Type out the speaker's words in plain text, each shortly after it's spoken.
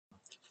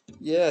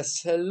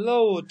Yes,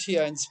 hello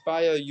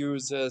Ti-Nspire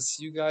users.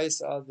 You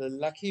guys are the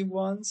lucky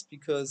ones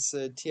because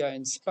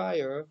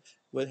Ti-Nspire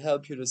will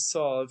help you to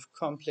solve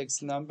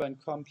complex number and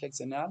complex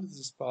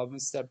analysis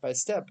problems step by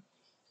step.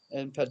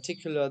 In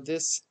particular,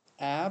 this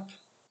app,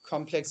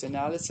 Complex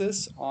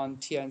Analysis on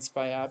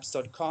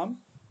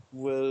TiNspireApps.com,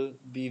 will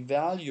be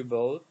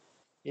valuable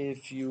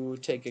if you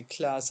take a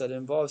class that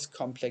involves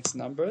complex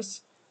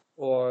numbers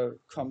or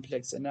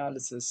complex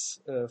analysis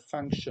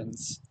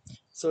functions.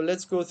 So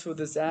let's go through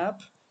this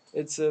app.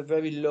 It's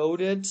very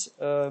loaded.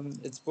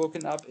 It's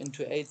broken up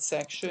into 8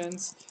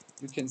 sections.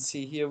 You can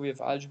see here we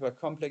have algebra,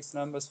 complex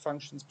numbers,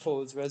 functions,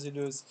 poles,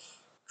 residues,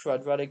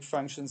 quadratic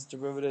functions,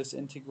 derivatives,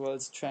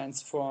 integrals,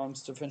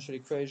 transforms, differential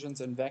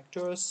equations, and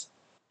vectors.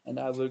 And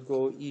I will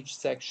go each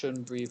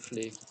section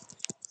briefly.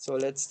 So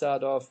let's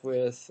start off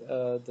with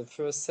the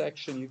first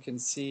section. You can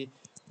see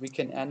we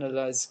can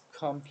analyze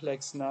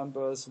complex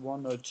numbers,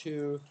 1 or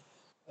 2,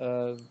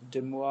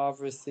 the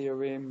Moivre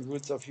theorem,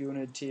 roots of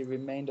unity,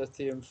 remainder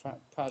theorem,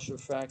 partial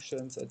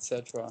fractions,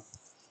 etc.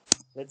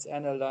 Let's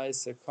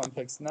analyze a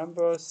complex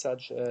number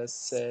such as,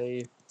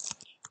 say,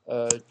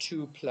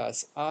 2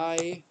 plus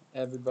I.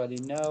 Everybody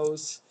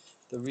knows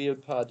the real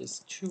part is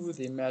 2,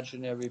 the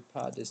imaginary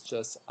part is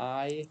just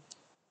I.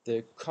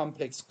 The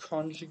complex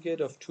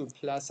conjugate of 2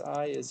 plus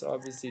I is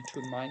obviously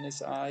 2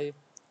 minus I.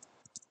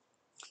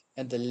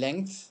 And the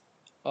length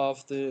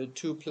of the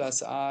 2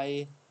 plus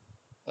I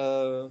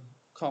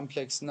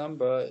complex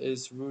number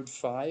is root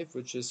 5,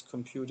 which is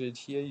computed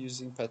here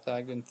using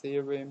Pythagorean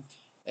theorem.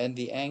 And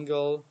the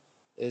angle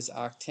is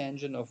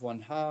arctangent of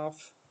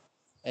 1/2.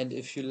 And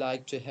if you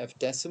like to have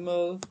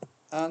decimal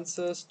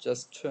answers,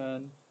 just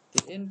turn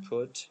the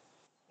input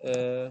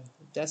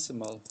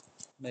decimal,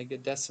 make a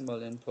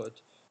decimal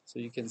input. So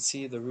you can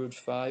see the root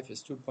 5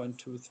 is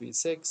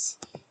 2.236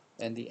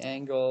 and the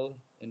angle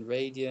in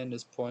radian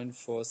is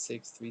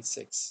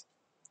 0.4636.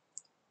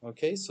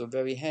 Okay, so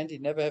very handy.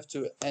 Never have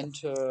to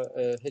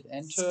hit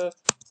enter.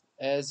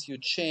 As you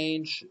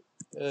change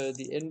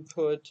the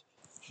input,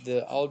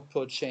 the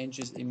output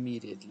changes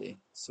immediately.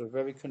 So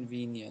very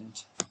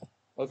convenient.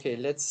 Okay,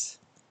 let's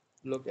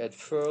look at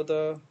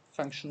further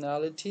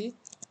functionality.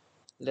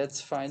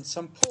 Let's find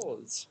some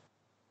poles.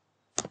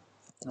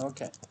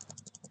 Okay,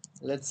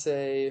 let's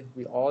say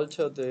we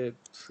alter the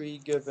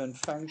pre-given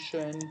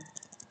function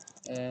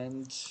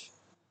and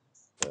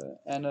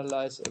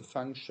analyze a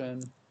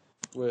function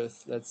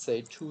with, let's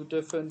say, 2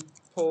 different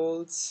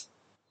poles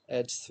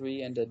at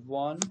 3 and at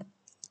 1.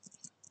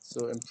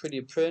 So in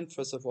pretty print,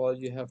 first of all,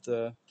 you have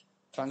the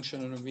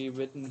function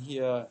rewritten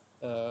here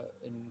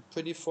in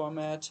pretty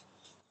format.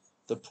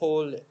 The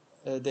pole,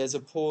 there's a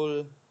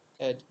pole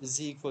at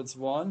z equals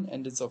 1,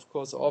 and it's of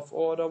course of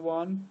order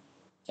 1,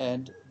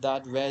 and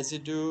that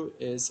residue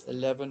is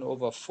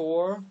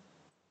 11/4,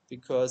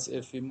 because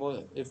if we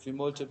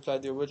multiply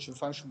the original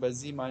function by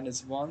z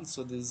minus 1,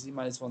 so the z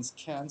minus 1's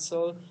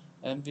cancel,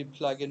 and we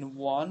plug in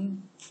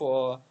 1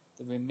 for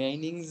the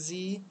remaining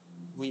z,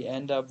 we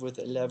end up with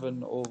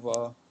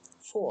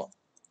 11/4.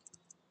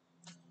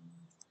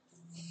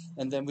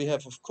 And then we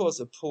have, of course,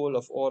 a pole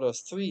of order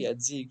 3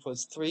 at z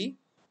equals 3,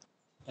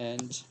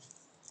 and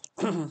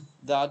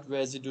that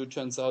residue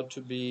turns out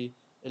to be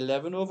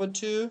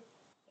 11/2,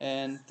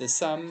 and the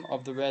sum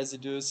of the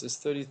residues is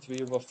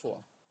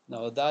 33/4.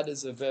 Now that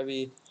is a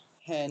very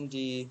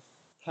handy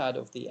part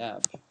of the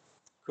app,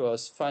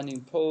 because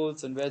finding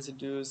poles and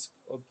residues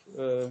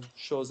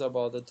shows up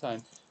all the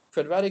time.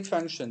 Quadratic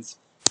functions.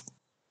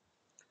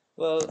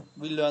 Well,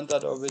 we learned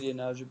that already in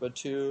Algebra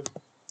 2.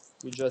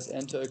 We just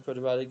enter a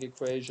quadratic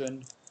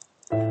equation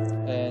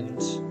and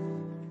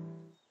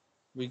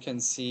we can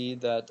see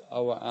that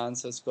our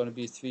answer is going to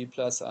be 3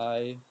 plus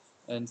I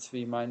and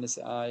 3 minus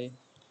I.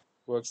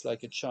 Works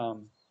like a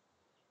charm.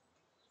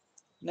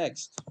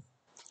 Next.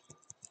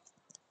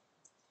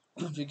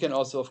 We can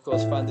also, of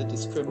course, find the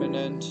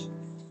discriminant,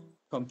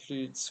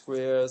 complete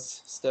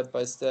squares, step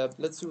by step.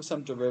 Let's do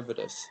some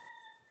derivatives.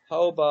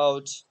 How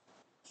about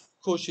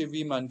Cauchy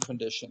Riemann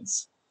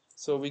conditions?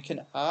 So we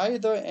can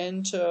either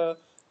enter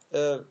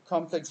a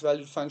complex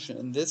valued function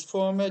in this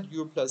format,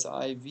 u plus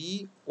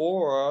iv,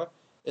 or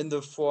in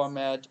the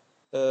format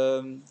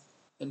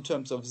in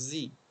terms of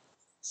z.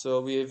 So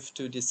we have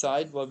to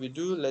decide what we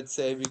do. Let's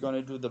say we're going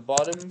to do the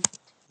bottom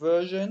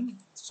version.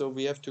 So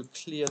we have to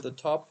clear the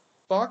top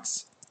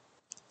box.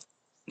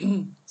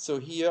 So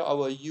here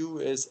our u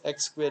is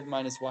x squared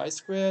minus y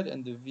squared,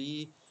 and the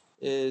v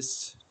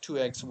is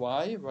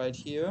 2xy right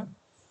here.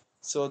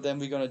 So then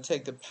we're going to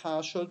take the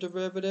partial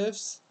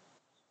derivatives,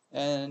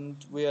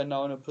 and we are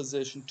now in a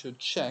position to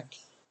check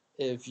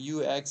if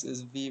ux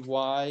is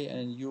vy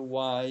and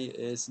uy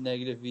is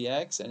negative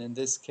vx, and in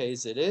this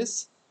case it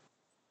is.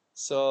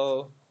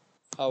 So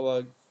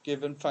our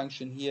given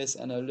function here is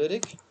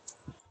analytic,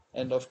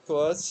 and of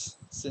course,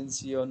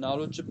 since you're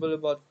knowledgeable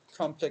about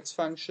complex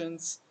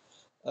functions,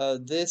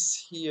 this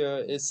here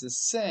is the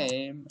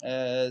same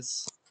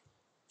as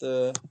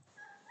the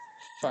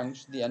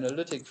function, the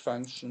analytic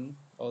function,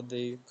 or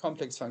the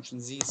complex function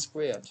z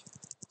squared.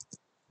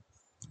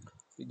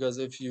 Because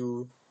if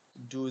you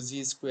do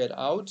z squared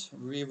out,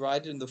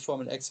 rewrite it in the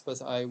form x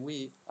plus I,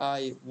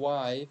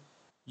 y,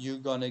 you're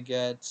gonna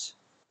get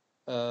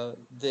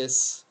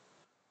this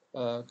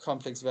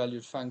complex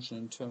valued function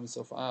in terms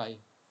of I.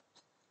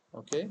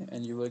 Okay,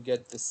 and you will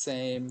get the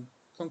same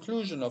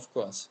conclusion, of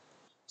course.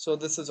 So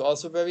this is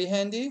also very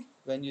handy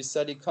when you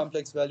study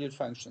complex valued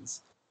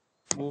functions.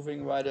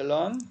 Moving right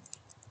along.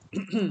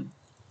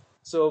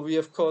 So we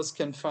of course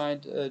can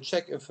find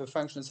check if a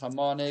function is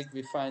harmonic.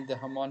 We find the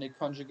harmonic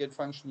conjugate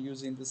function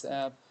using this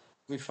app.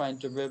 We find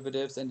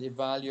derivatives and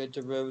evaluate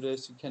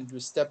derivatives. You can do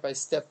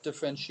step-by-step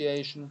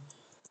differentiation.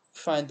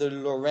 Find the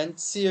Laurent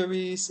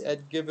series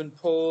at given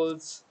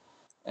poles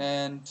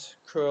and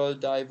curl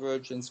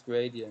divergence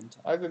gradient.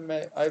 I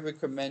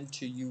recommend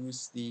to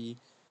use the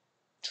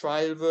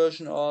trial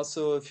version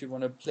also if you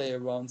want to play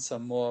around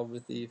some more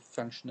with the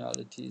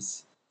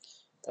functionalities.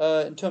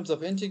 In terms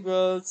of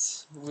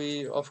integrals,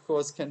 we of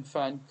course can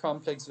find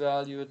complex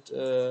valued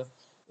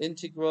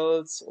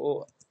integrals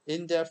or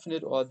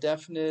indefinite or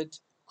definite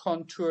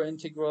contour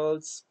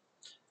integrals.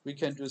 We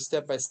can do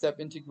step-by-step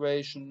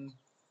integration.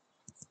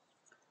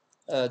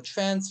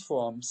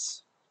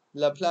 Transforms,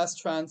 Laplace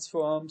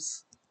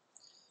transforms,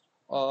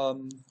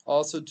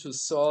 also to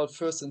solve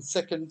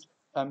second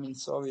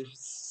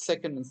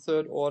and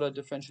third order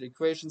differential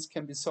equations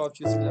can be solved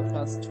using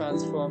Laplace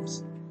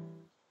transforms.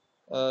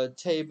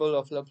 Table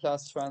of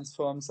Laplace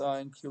transforms are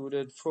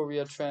included,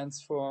 Fourier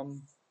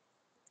transform,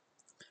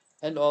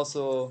 and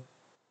also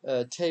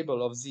a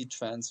table of Z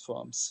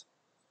transforms.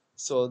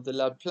 So the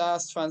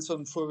Laplace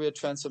transform, Fourier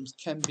transforms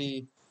can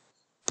be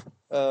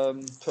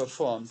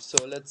performed.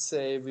 So let's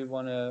say we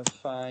want to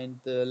find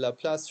the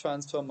Laplace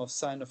transform of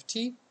sine of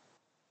t,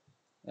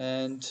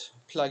 and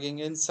plugging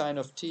in sine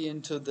of t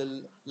into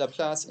the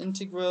Laplace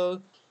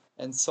integral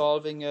and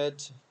solving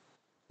it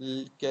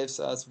gives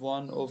us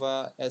 1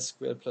 over s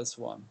squared plus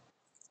 1.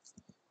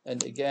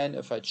 And again,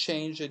 if I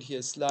change it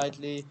here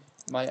slightly,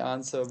 my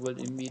answer will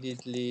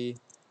immediately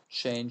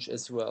change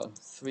as well.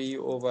 3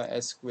 over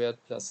s squared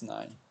plus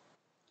 9.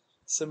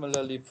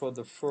 Similarly for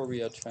the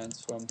Fourier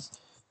transforms.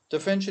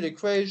 Differential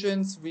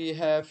equations, we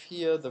have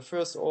here the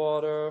first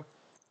order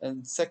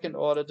and second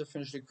order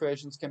differential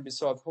equations can be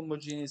solved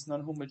homogeneous,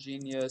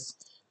 non-homogeneous.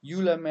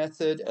 Euler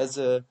method as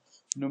a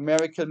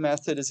numerical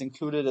method is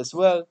included as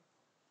well.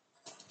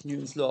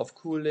 Newton's law of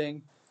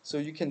cooling. So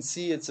you can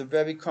see it's a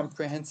very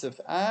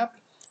comprehensive app.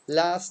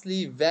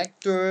 Lastly,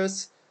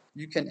 vectors.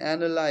 You can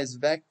analyze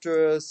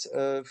vectors,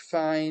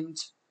 find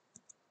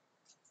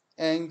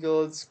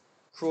angles,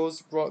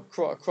 cross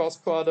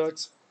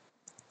products,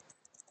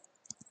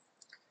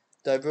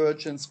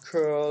 divergence,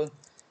 curl,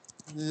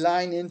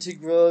 line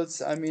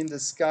integrals. I mean, the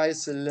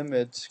sky's the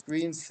limit.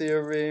 Green's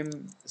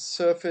theorem,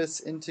 surface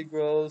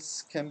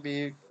integrals can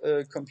be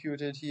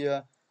computed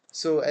here.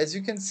 So as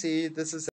you can see, this is